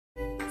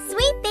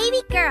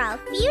baby girl,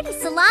 Beauty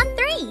Salon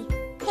 3.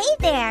 Hey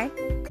there!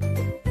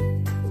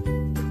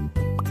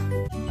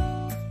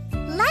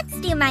 Let's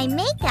do my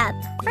makeup.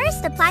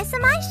 First, apply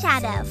some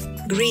eyeshadow.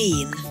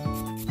 Green,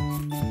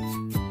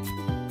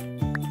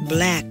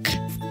 black,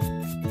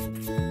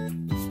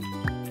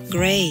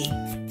 gray,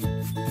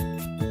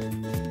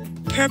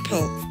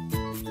 purple,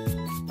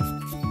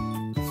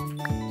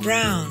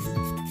 brown,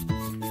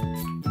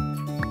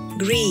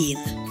 green,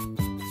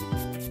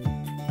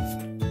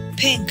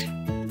 pink.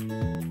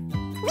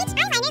 Which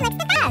eyeliner looks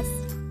the best?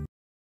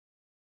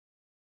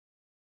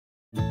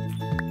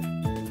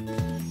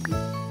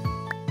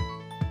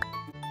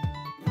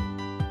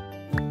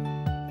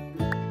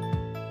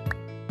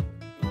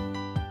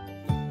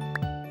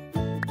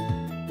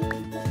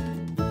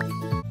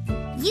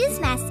 Use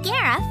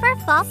mascara for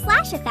false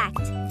lash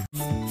effect.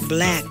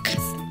 Black,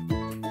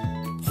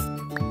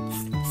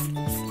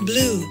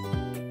 blue,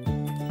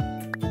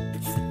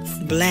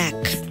 black,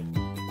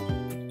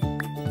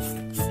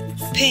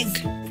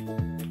 pink,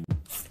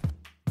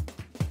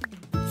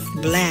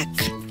 black,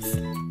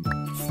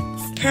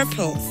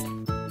 purple.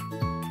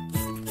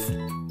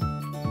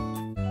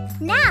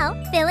 Now,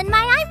 fill in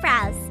my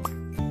eyebrows.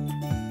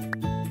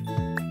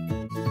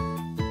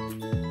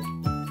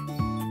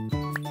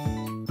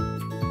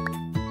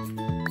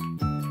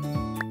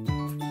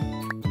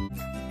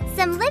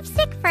 Some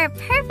lipstick for a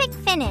perfect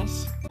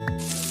finish.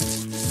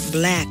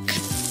 Black,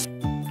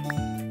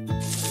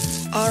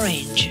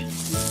 orange,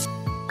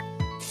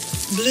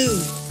 blue.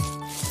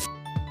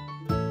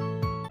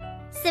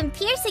 Some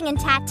piercing and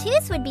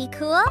tattoos would be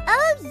cool.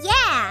 Oh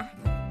yeah!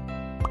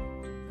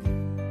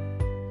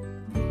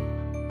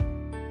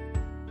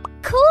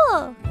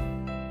 Cool!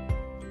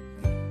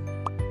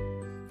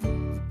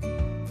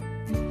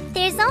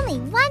 There's only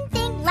one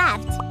thing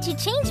left to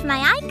change my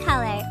eye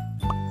color.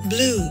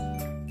 Blue,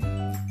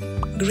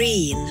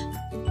 green,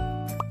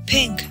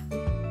 pink,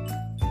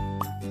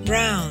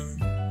 brown,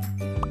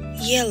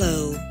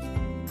 yellow,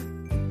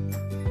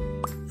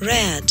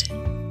 red.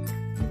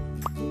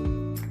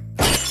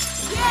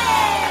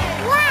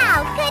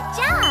 Wow, good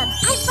job!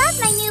 I love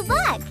my new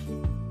look!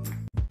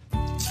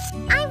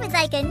 I would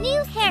like a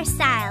new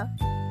hairstyle.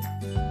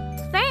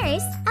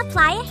 First,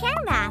 apply a hair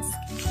mask.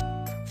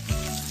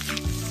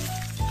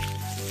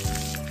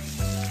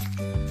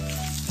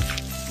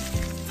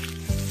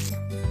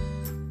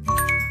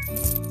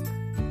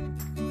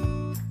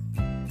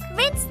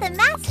 Rinse the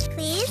mask,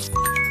 please.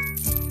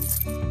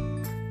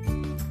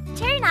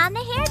 Turn on the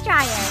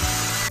hairdryer.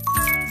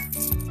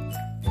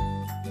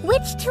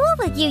 Which tool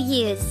will you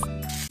use?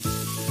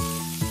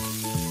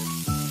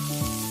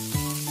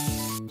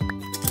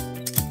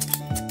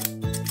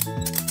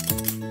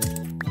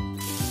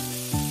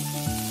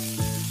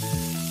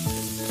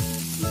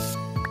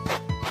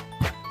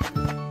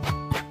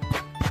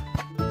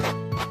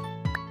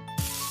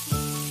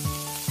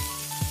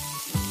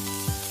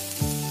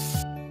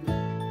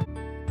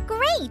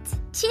 Great!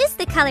 Choose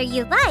the color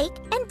you like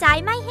and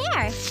dye my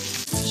hair.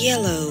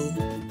 Yellow,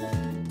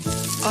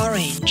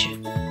 orange,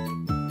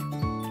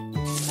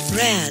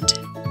 red,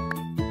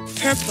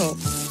 purple,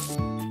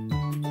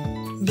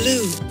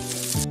 blue,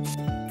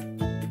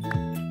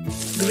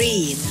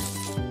 green.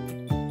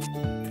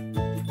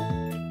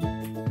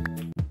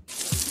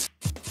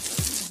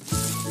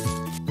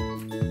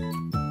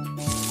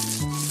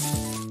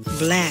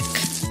 Black.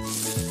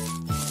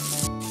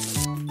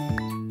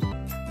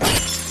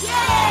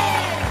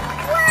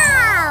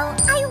 Wow!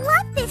 I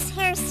love this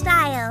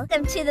hairstyle.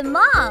 Welcome to the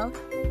mall.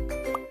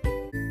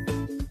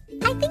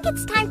 I think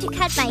it's time to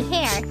cut my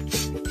hair.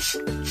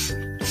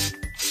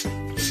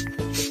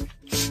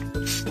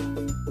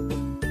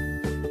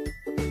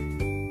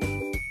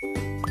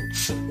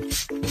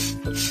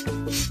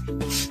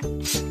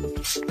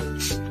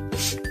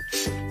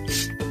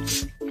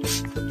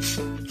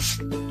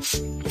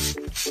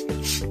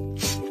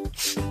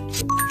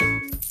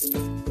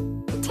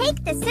 Take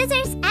the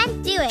scissors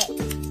and do it.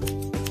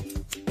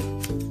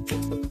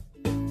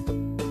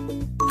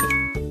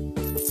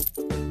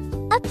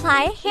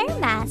 Apply a hair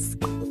mask.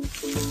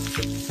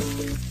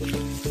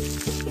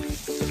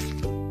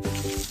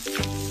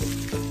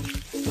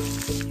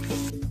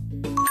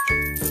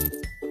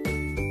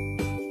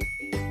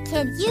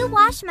 Can you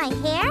wash my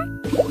hair?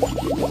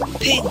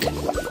 Pink,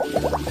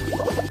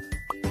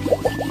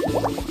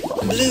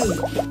 blue,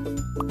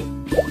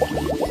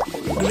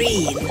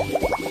 green.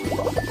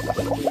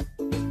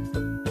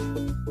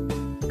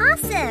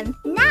 Awesome!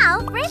 Now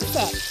rinse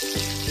it.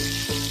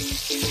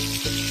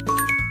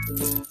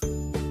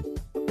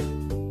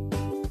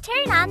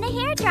 Turn on the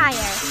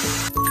hairdryer.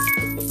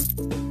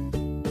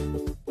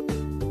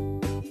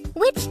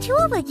 Which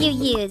tool will you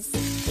use?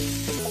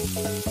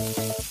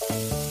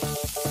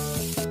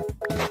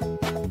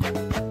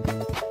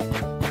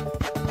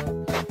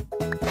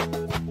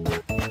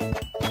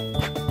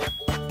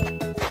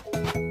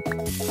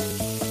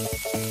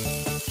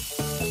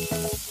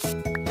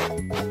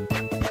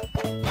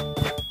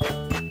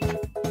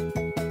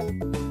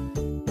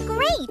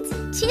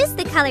 Choose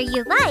the color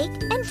you like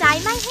and dye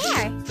my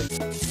hair.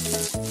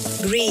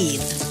 Green,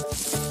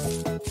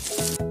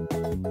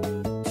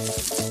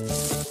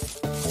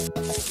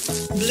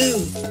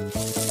 blue,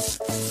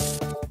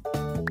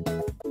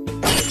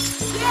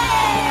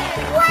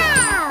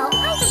 Wow!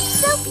 I look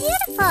so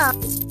beautiful!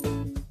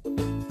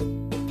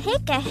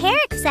 Pick a hair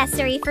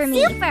accessory for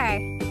me.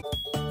 Super!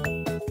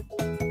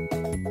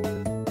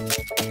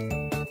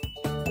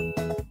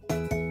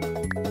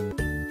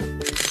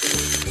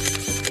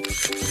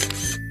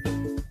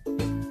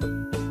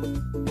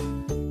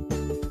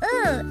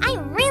 Ooh, I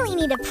really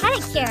need a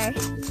pedicure.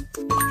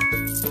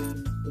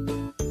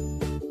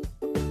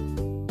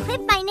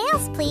 Clip my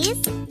nails,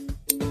 please.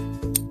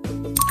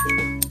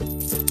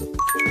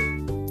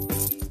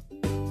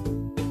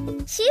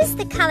 Choose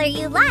the color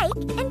you like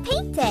and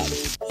paint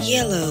it.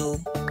 yellow,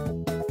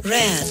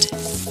 red,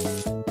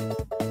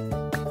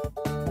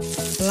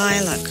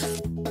 lilac,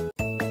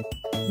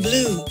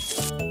 blue,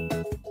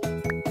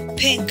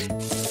 pink.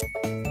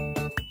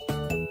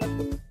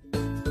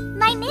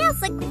 My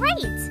nails look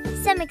great!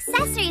 Some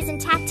accessories and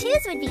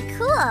tattoos would be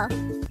cool.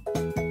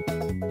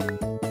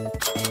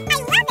 I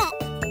love it!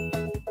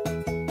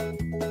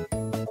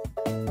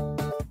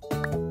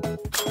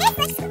 This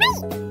looks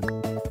great!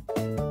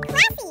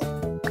 Classy!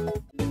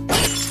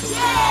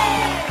 Yay!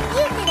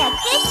 You did a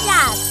good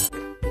job!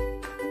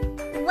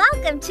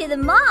 Welcome to the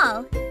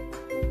mall!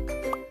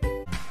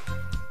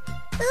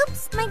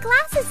 Oops, my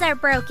glasses are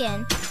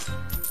broken.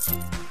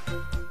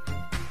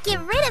 Get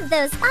rid of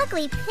those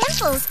ugly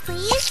pimples,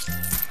 please.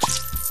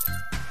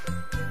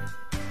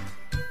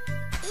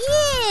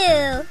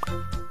 Ew!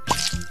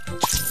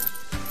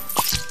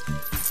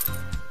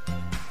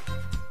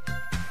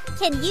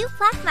 Can you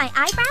pluck my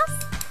eyebrows?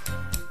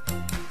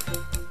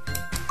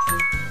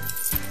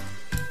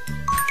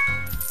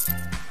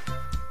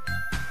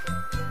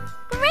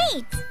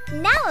 Great!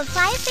 Now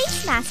apply a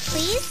face mask,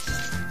 please.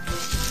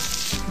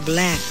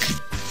 Black,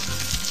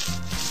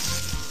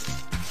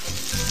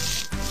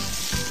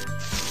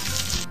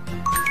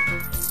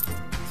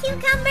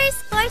 Cucumbers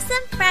for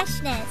some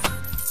freshness.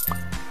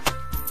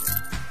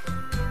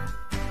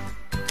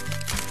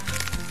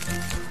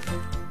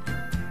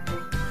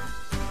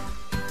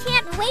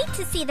 Can't wait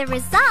to see the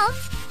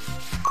results.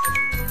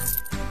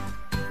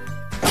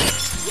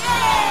 Yay!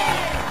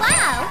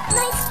 Wow,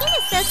 my skin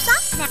is so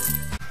soft now.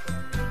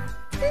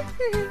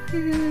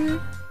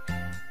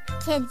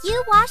 Can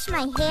you wash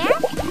my hair?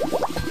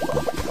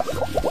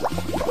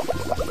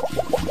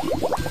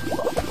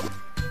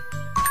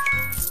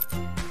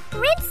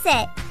 Rinse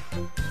it.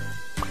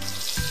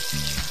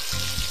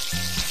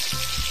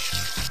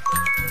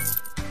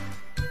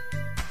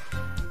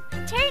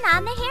 Turn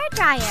on the hair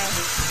dryer.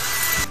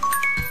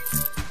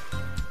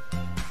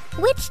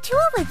 Which tool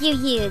would you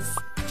use?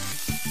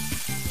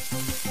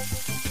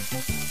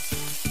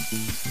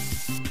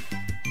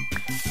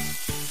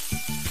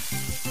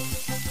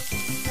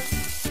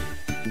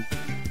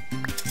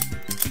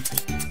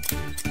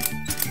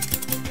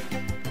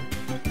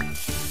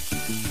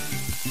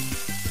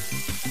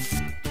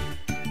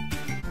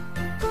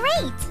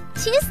 Great!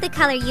 Choose the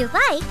color you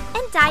like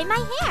and dye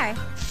my hair.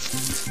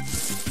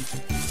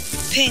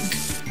 pink,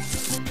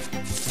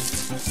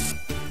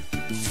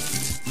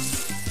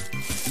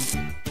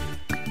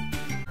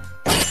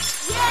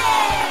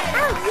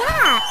 Oh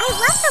yeah! I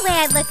love the way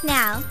I look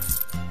now.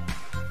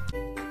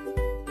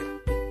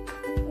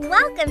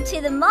 Welcome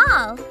to the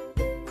mall.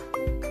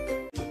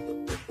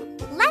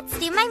 Let's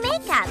do my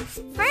makeup.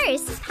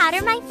 First,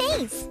 powder my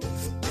face.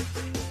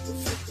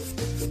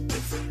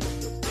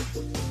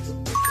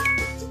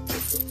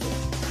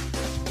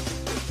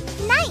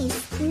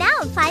 Nice! Now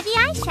apply the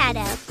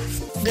eyeshadow.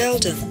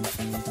 golden,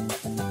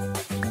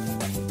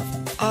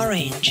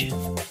 orange,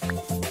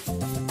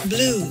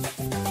 blue,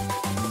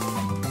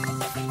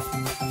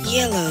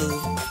 yellow,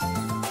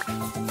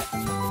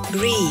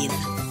 green,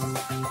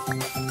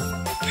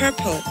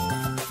 purple,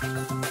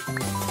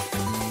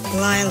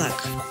 lilac,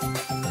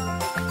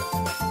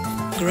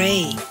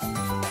 gray,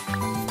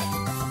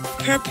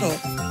 purple.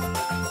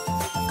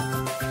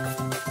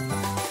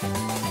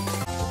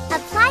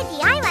 Apply the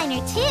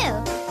eyeliner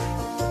too.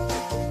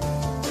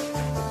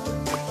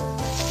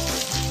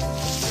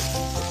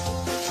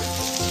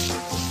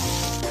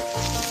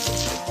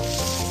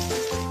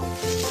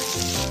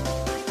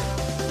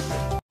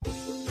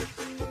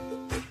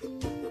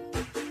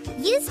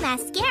 Use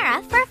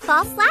mascara for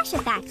false lash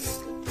effects.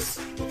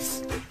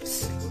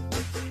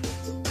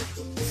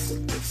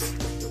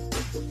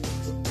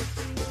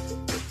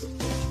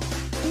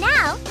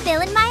 Now,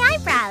 fill in my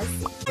eyebrows.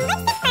 It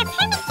looks like my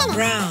perfect finish.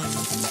 Brown,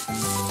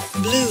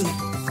 blue,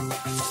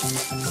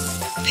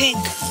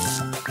 pink,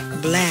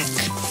 black,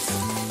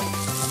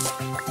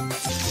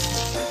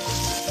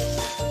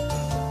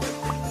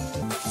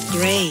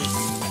 gray,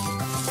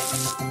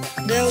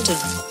 golden,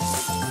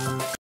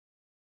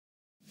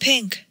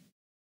 pink,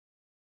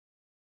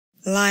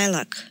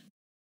 lilac,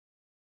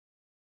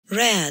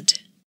 red,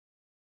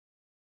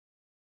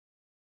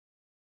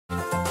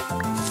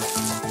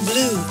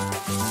 blue.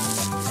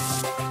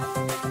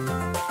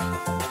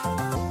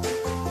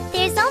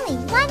 There's only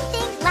one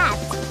thing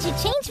left to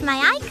change my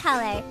eye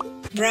color.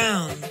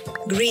 Brown,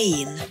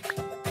 green,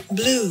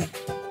 blue,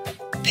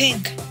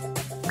 pink,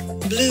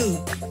 blue,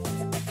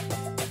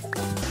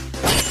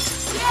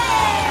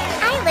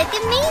 I look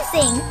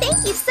amazing! Thank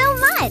you so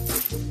much!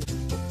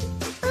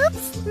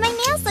 Oops, my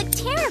nails look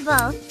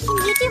terrible. Can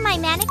you do my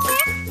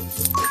manicure?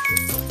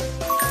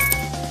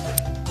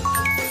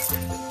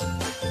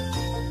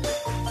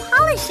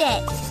 Polish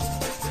it.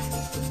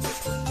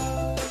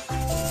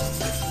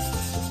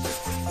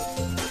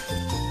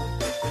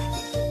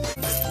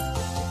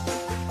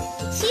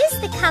 Choose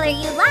the color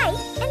you like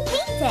and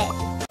paint it.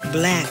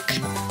 Black,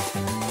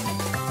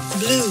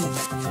 blue,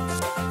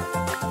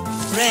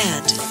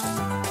 red,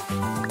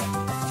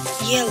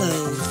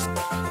 yellow,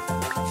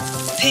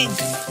 pink.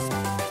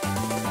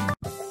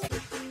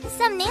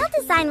 Some nail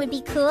design would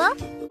be cool.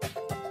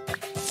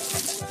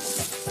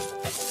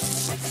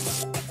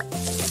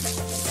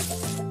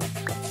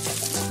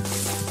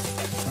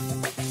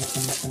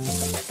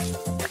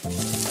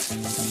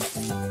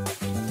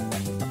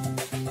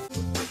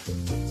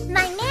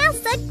 My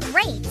nails look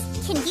great.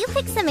 Can you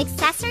pick some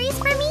accessories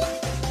for me?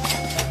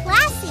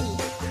 Classy.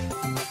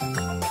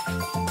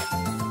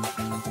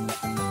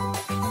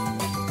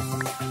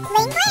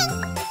 Bling bling.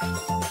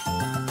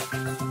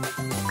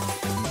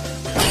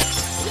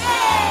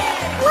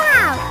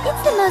 Wow,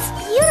 it's the most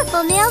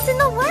beautiful nails in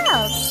the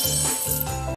world.